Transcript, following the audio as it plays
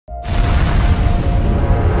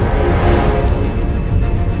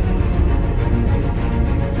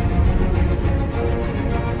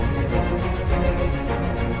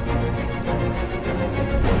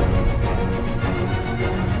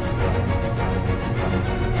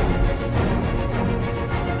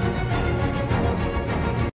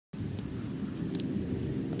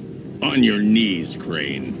On your knees,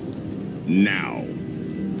 Crane. Now.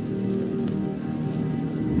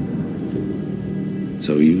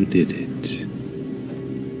 So you did it.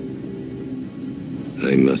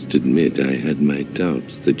 I must admit I had my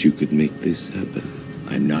doubts that you could make this happen.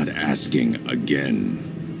 I'm not asking again.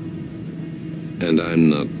 And I'm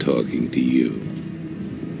not talking to you.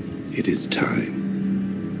 It is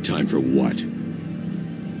time. Time for what?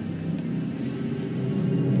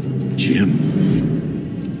 Jim.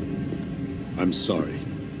 I'm sorry.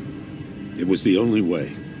 It was the only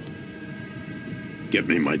way. Get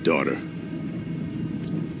me my daughter.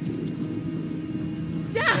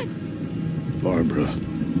 Dad! Barbara.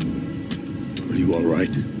 Are you all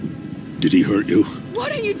right? Did he hurt you?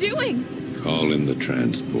 What are you doing? Call in the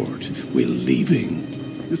transport. We're leaving.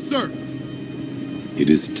 Yes, sir.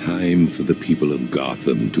 It is time for the people of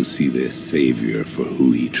Gotham to see their savior for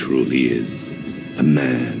who he truly is. A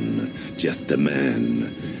man, just a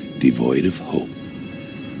man, devoid of hope,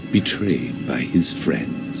 betrayed by his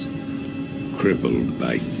friends, crippled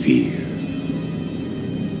by fear.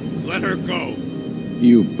 Let her go.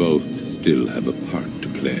 You both still have a part to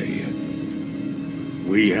play.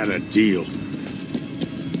 We had a deal.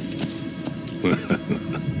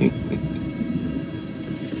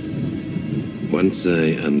 Once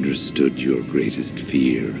I understood your greatest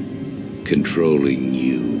fear, controlling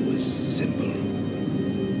you was simple.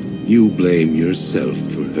 You blame yourself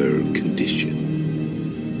for her condition.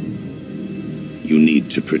 You need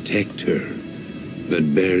to protect her,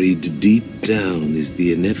 but buried deep down is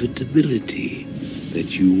the inevitability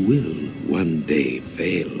that you will one day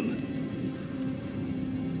fail.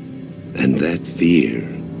 And that fear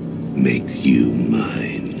makes you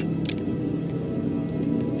mine.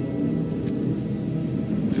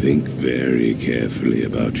 Think very carefully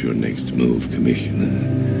about your next move, Commissioner.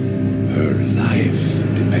 Her life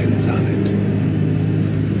depends on it.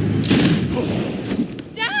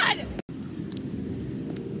 Dad!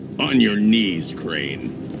 On your knees,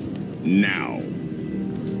 Crane. Now.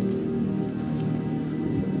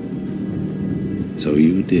 So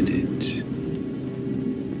you did it.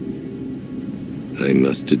 I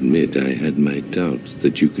must admit I had my doubts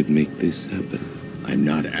that you could make this happen. I'm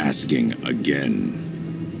not asking again.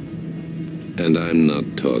 And I'm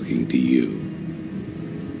not talking to you.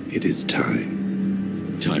 It is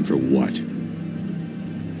time. Time for what?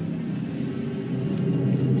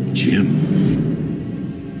 Jim.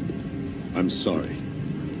 I'm sorry.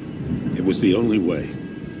 It was the only way.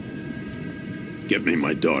 Get me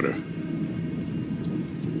my daughter.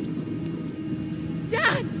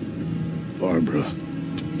 Dad! Barbara.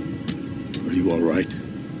 Are you all right?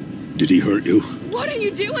 Did he hurt you? What are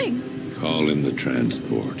you doing? Call in the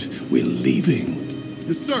transport. We're leaving.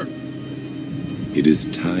 Yes, sir. It is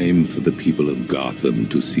time for the people of Gotham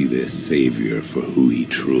to see their savior for who he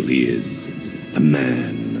truly is. A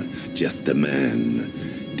man, just a man,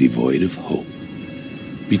 devoid of hope,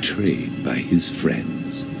 betrayed by his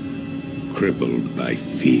friends, crippled by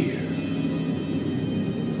fear.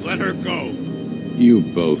 Let her go. You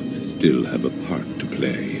both still have a part to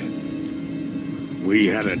play. We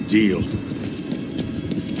had a deal.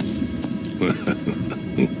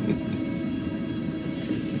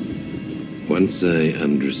 Once I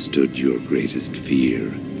understood your greatest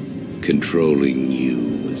fear, controlling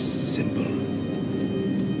you was simple.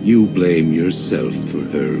 You blame yourself for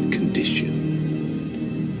her condition.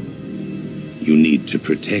 You need to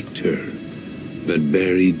protect her, but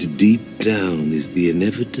buried deep down is the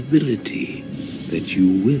inevitability that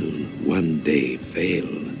you will one day fail.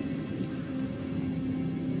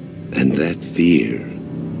 And that fear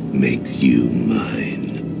makes you mine.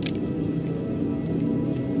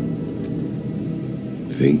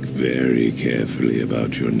 Think very carefully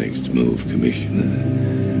about your next move, Commissioner.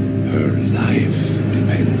 Her life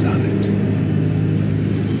depends on it.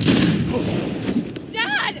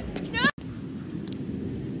 Dad! No!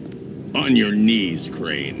 On your knees,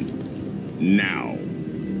 Crane. Now.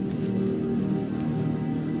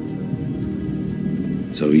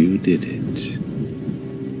 So you did it.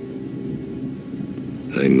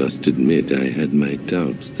 I must admit I had my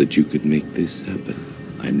doubts that you could make this happen.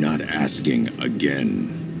 I'm not asking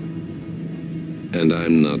again. And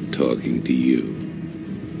I'm not talking to you.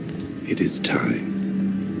 It is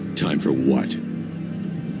time. Time for what?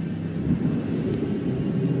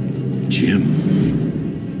 Jim.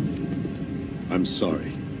 I'm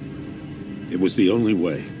sorry. It was the only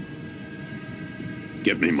way.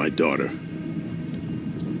 Get me my daughter.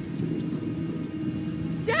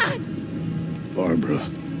 Dad! Barbara.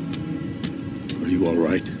 Are you all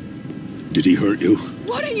right? Did he hurt you?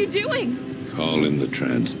 What are you doing? Call in the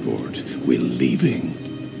transport. We're leaving.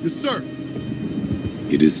 Yes, sir.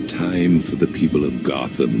 It is time for the people of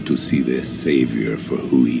Gotham to see their savior for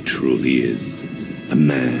who he truly is. A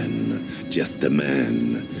man, just a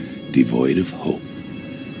man, devoid of hope,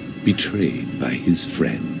 betrayed by his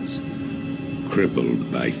friends,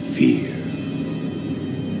 crippled by fear.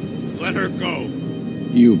 Let her go.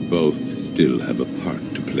 You both still have a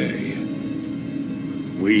part to play.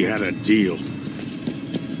 We had a deal.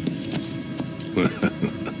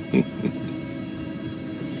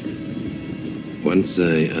 Once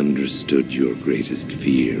I understood your greatest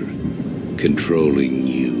fear, controlling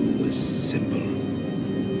you was simple.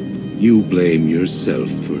 You blame yourself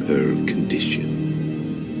for her condition.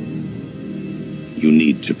 You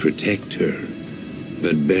need to protect her,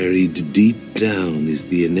 but buried deep down is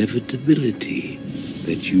the inevitability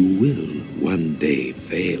that you will one day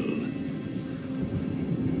fail.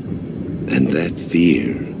 And that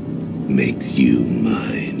fear makes you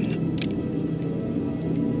mine.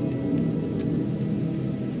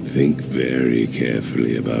 Think very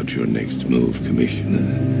carefully about your next move,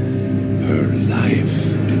 Commissioner. Her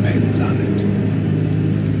life depends on it.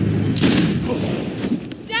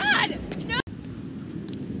 Dad! No!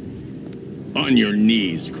 On your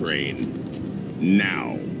knees, Crane.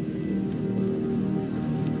 Now.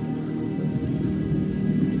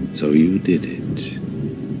 So you did it.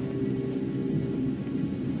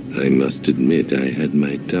 I must admit I had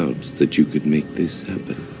my doubts that you could make this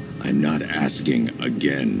happen. I'm not asking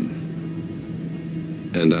again.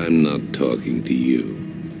 And I'm not talking to you.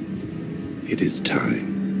 It is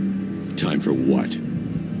time. Time for what?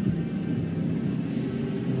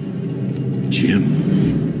 Jim.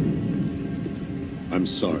 I'm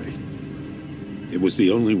sorry. It was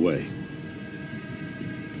the only way.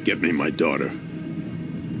 Get me my daughter.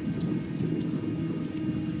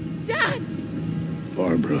 Dad!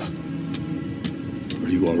 Barbara. Are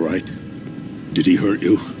you all right? Did he hurt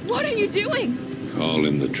you? What are you doing? Call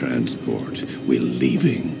in the transport. We're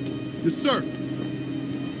leaving. Yes, sir.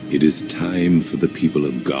 It is time for the people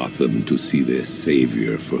of Gotham to see their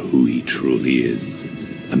savior for who he truly is.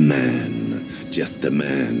 A man, just a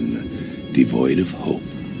man, devoid of hope,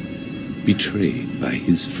 betrayed by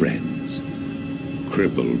his friends,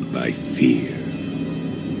 crippled by fear.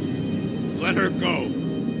 Let her go.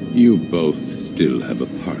 You both still have a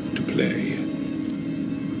part to play.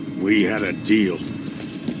 We had a deal.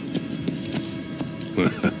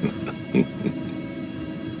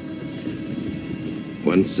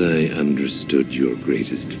 Once I understood your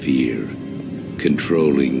greatest fear,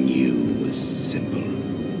 controlling you was simple.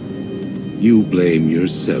 You blame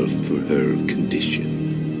yourself for her condition.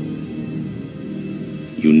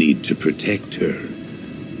 You need to protect her,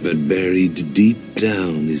 but buried deep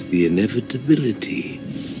down is the inevitability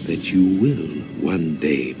that you will one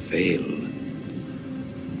day fail.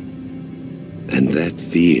 And that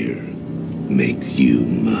fear makes you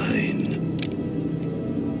mine.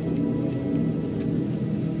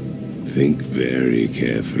 Think very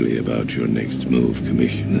carefully about your next move,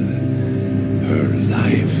 Commissioner. Her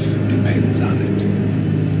life depends on it.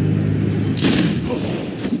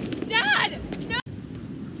 Dad! No!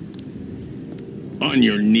 On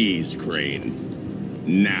your knees, Crane.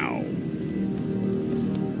 Now.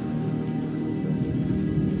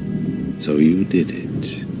 So you did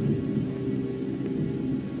it.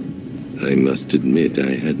 I must admit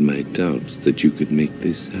I had my doubts that you could make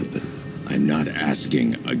this happen. I'm not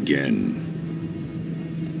asking again.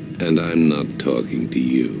 And I'm not talking to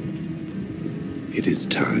you. It is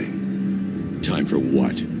time. Time for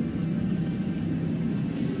what?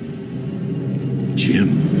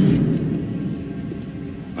 Jim.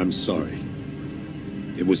 I'm sorry.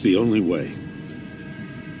 It was the only way.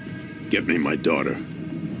 Get me my daughter.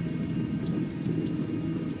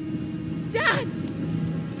 Dad!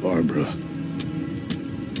 Barbara.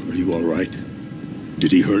 Are you all right?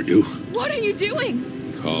 Did he hurt you? What are you doing?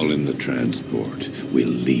 Call in the transport. We're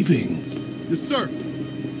leaving. Yes, sir.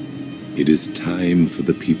 It is time for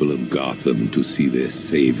the people of Gotham to see their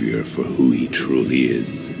savior for who he truly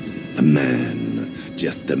is. A man,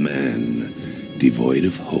 just a man, devoid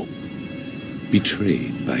of hope,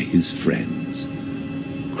 betrayed by his friends,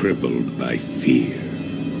 crippled by fear.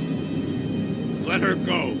 Let her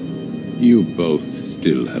go. You both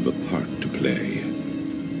still have a part to play.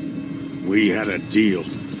 We had a deal.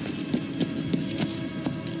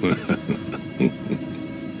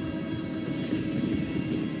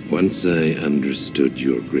 Once I understood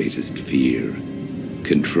your greatest fear,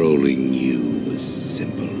 controlling you was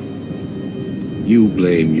simple. You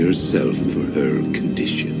blame yourself for her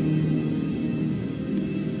condition.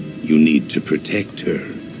 You need to protect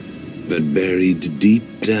her, but buried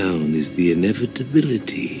deep down is the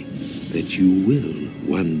inevitability that you will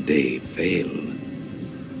one day fail.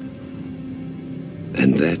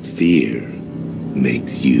 that fear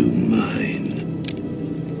makes you mine.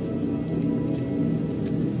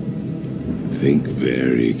 Think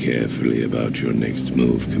very carefully about your next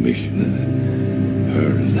move, Commissioner.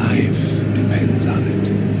 Her life depends on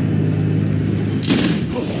it.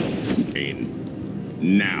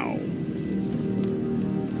 Now.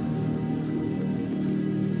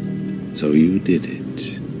 So you did it.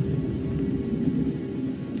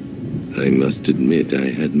 I must admit I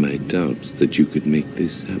had my doubts that you could make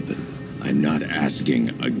this happen. I'm not asking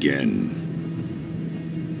again.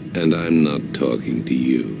 And I'm not talking to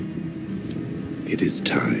you. It is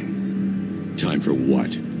time. Time for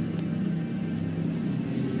what?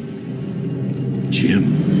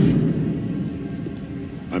 Jim.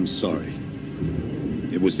 I'm sorry.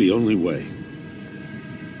 It was the only way.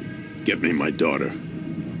 Get me my daughter.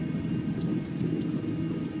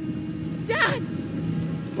 Dad!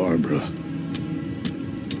 Barbara.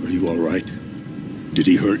 Are you all right? Did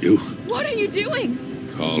he hurt you? What are you doing?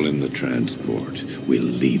 Call in the transport. We're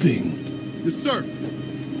leaving. Yes, sir.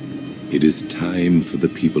 It is time for the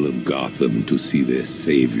people of Gotham to see their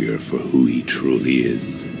savior for who he truly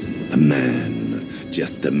is. A man,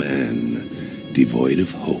 just a man, devoid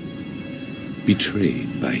of hope,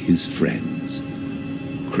 betrayed by his friends,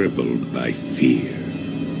 crippled by fear.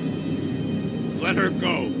 Let her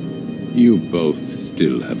go. You both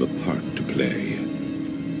still have a part to play.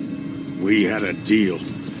 We had a deal.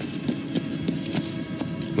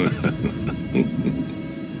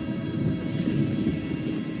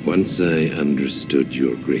 Once I understood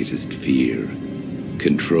your greatest fear,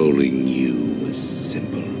 controlling you was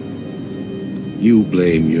simple. You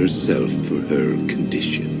blame yourself for her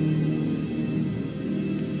condition.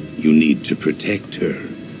 You need to protect her,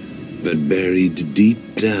 but buried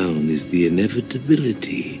deep down is the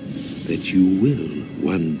inevitability that you will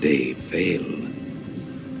one day fail.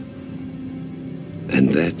 And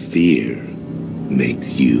that fear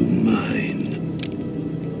makes you mine.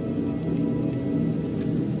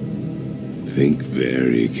 Think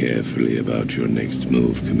very carefully about your next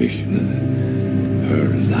move, Commissioner. Her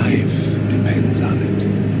life depends on it.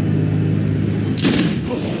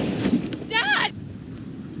 Dad!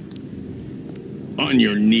 On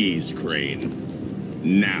your knees, Crane.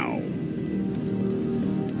 Now.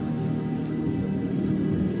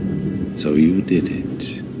 So you did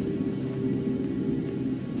it.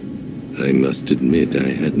 I must admit I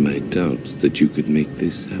had my doubts that you could make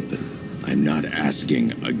this happen. I'm not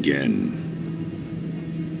asking again.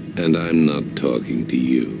 And I'm not talking to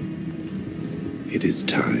you. It is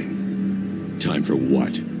time. Time for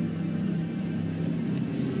what?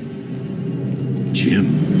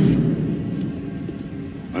 Jim.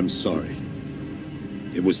 I'm sorry.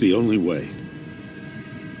 It was the only way.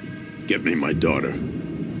 Get me my daughter.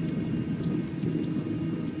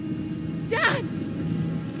 Dad!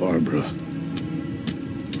 Barbara.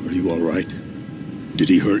 Are you all right? Did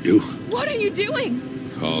he hurt you? What are you doing?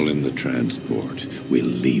 Call in the transport. We're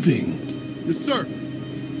leaving. Yes, sir.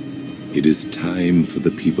 It is time for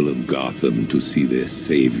the people of Gotham to see their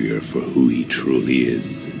savior for who he truly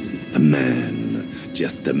is. A man,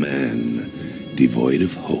 just a man, devoid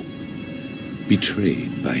of hope,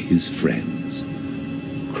 betrayed by his friends,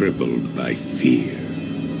 crippled by fear.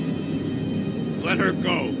 Let her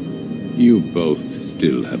go. You both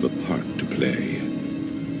still have a part to play.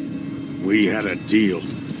 We had a deal.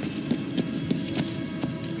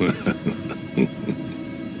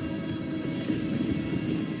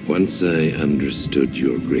 Once I understood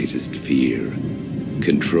your greatest fear,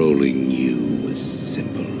 controlling you was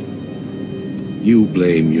simple. You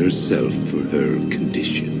blame yourself for her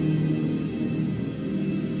condition.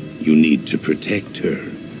 You need to protect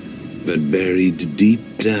her, but buried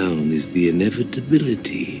deep down is the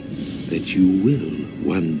inevitability that you will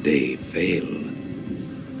one day fail.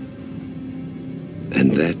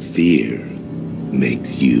 And that fear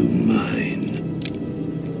makes you mine.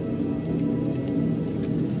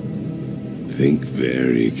 Think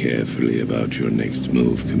very carefully about your next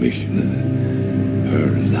move, Commissioner.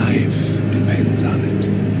 Her life depends on it.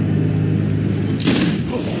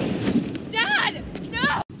 Dad!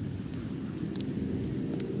 No!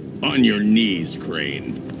 On your knees,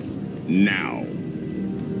 Crane. Now.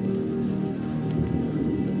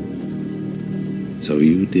 So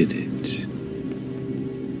you did it.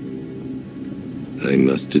 I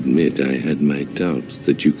must admit I had my doubts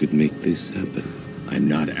that you could make this happen. I'm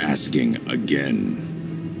not asking again.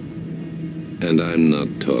 And I'm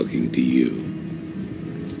not talking to you.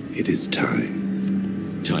 It is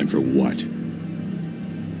time. Time for what?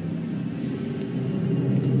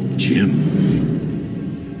 Jim.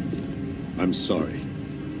 I'm sorry.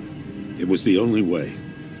 It was the only way.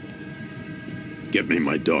 Get me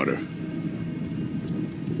my daughter.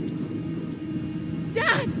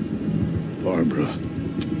 Dad! Barbara.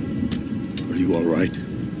 Are you all right?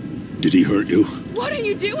 Did he hurt you? What are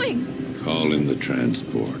you doing? Call in the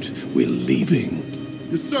transport. We're leaving.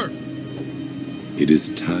 Yes, sir. It is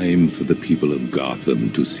time for the people of Gotham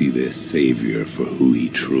to see their savior for who he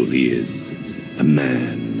truly is. A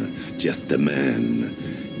man, just a man,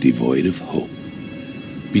 devoid of hope.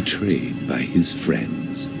 Betrayed by his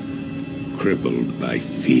friends. Crippled by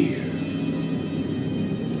fear.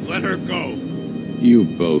 Let her go. You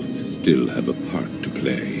both still have a part to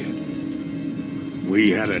play.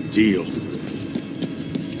 We had a deal.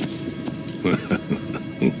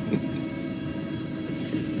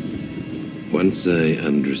 Once I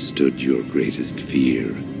understood your greatest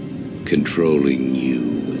fear, controlling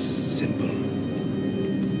you was simple.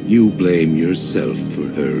 You blame yourself for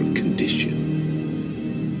her condition.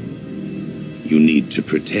 You need to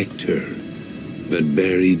protect her, but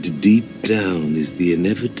buried deep down is the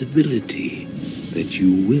inevitability that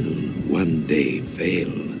you will one day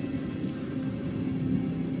fail.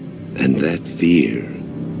 And that fear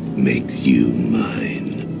makes you mine.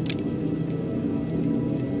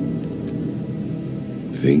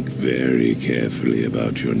 Think very carefully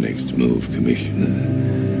about your next move, Commissioner.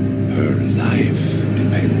 Her life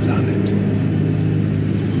depends on it.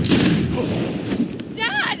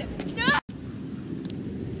 Dad! No!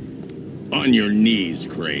 On your knees,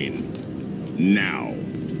 Crane. Now.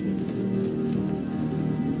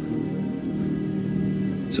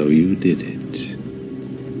 So you did it.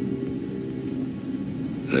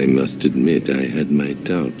 I must admit I had my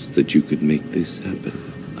doubts that you could make this happen.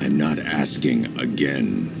 I'm not asking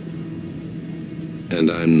again. And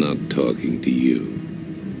I'm not talking to you.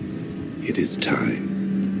 It is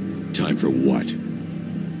time. Time for what?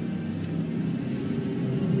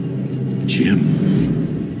 Jim.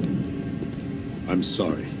 I'm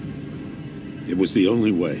sorry. It was the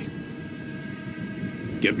only way.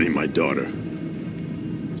 Get me my daughter.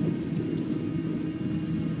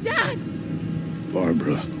 Dad!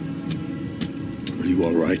 Barbara. Are you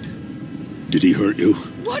all right? Did he hurt you?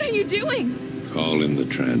 What are you doing? Call in the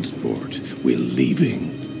transport. We're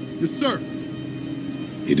leaving. Yes, sir.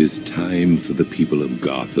 It is time for the people of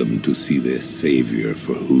Gotham to see their savior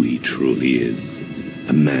for who he truly is.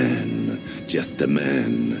 A man, just a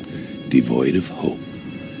man, devoid of hope.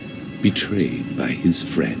 Betrayed by his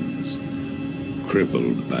friends.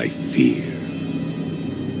 Crippled by fear.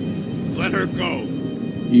 Let her go.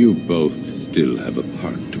 You both still have a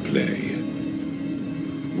part to play.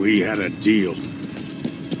 We had a deal.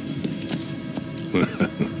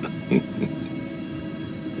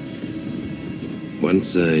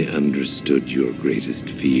 Once I understood your greatest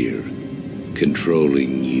fear,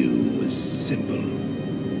 controlling you was simple.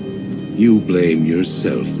 You blame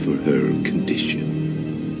yourself for her condition.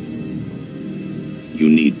 You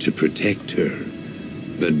need to protect her,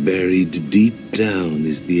 but buried deep down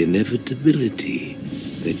is the inevitability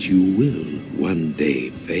that you will one day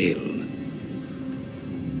fail.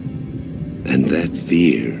 And that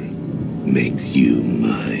fear makes you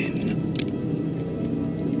mine.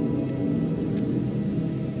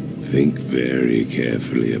 Think very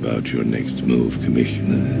carefully about your next move,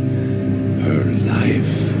 Commissioner. Her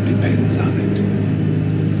life depends on it.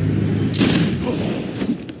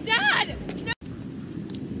 Dad! No!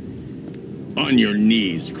 On your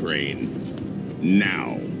knees, Crane.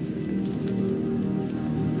 Now.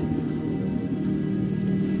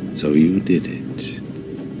 So you did it.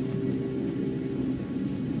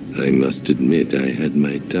 I must admit I had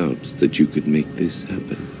my doubts that you could make this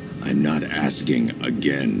happen. I'm not asking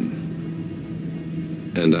again.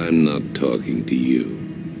 And I'm not talking to you.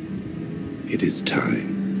 It is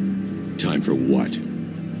time. Time for what?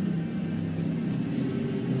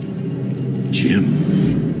 Jim.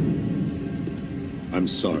 I'm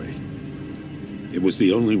sorry. It was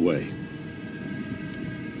the only way.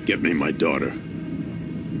 Get me my daughter.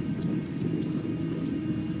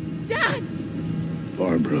 Dad!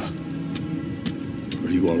 Barbara.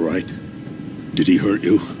 Are you all right? Did he hurt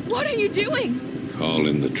you? What are you doing? Call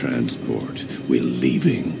in the transport. We're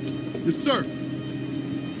leaving. Yes, sir.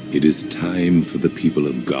 It is time for the people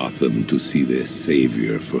of Gotham to see their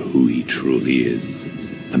savior for who he truly is.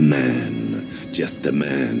 A man, just a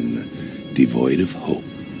man, devoid of hope.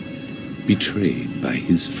 Betrayed by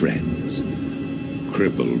his friends.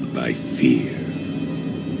 Crippled by fear.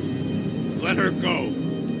 Let her go.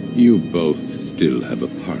 You both still have a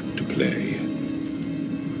part to play.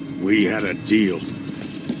 We had a deal.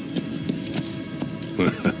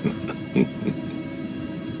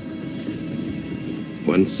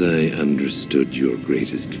 Once I understood your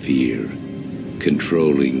greatest fear,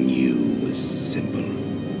 Controlling you was simple.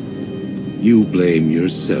 You blame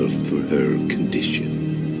yourself for her condition.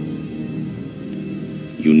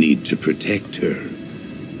 You need to protect her,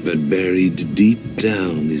 but buried deep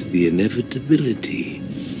down is the inevitability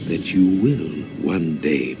that you will one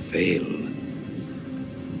day fail.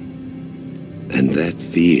 And that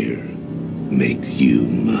fear makes you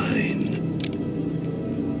mine.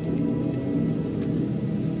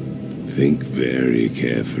 Think very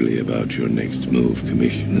carefully about your next move,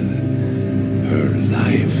 Commissioner. Her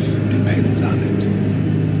life depends on it.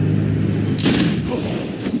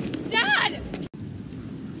 Dad!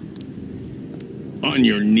 On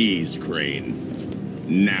your knees, Crane.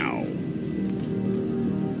 Now.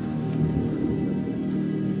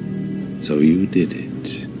 So you did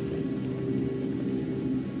it.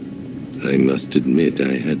 I must admit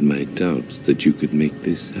I had my doubts that you could make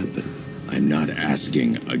this happen. I'm not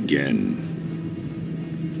asking again.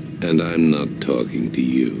 And I'm not talking to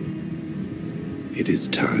you. It is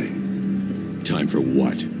time. Time for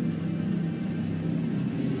what?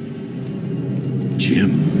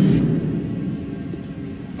 Jim.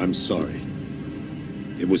 I'm sorry.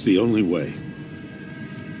 It was the only way.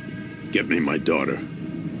 Get me my daughter.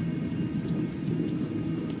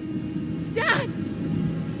 Dad!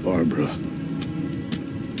 Barbara.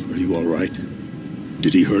 Are you all right?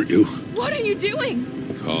 Did he hurt you? What are you doing?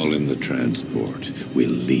 Call in the transport. We're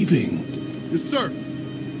leaving. Yes, sir.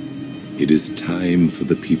 It is time for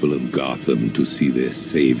the people of Gotham to see their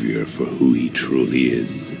savior for who he truly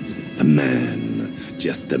is. A man,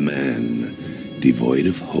 just a man, devoid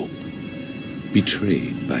of hope,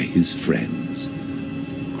 betrayed by his friends,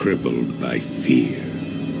 crippled by fear.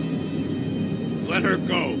 Let her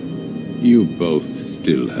go. You both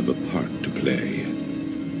still have a part to play.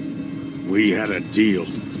 We had a deal.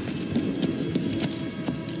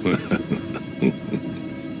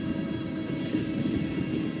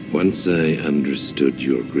 Once I understood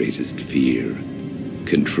your greatest fear,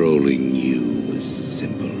 controlling you was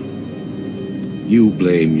simple. You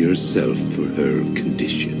blame yourself for her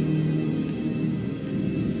condition.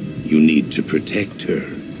 You need to protect her,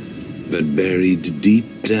 but buried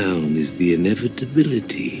deep down is the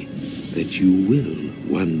inevitability that you will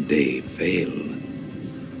one day fail.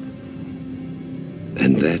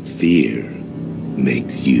 And that fear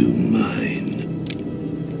makes you mine.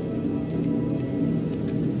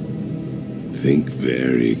 Think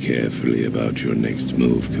very carefully about your next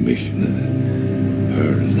move, Commissioner.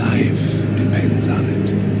 Her life depends on it.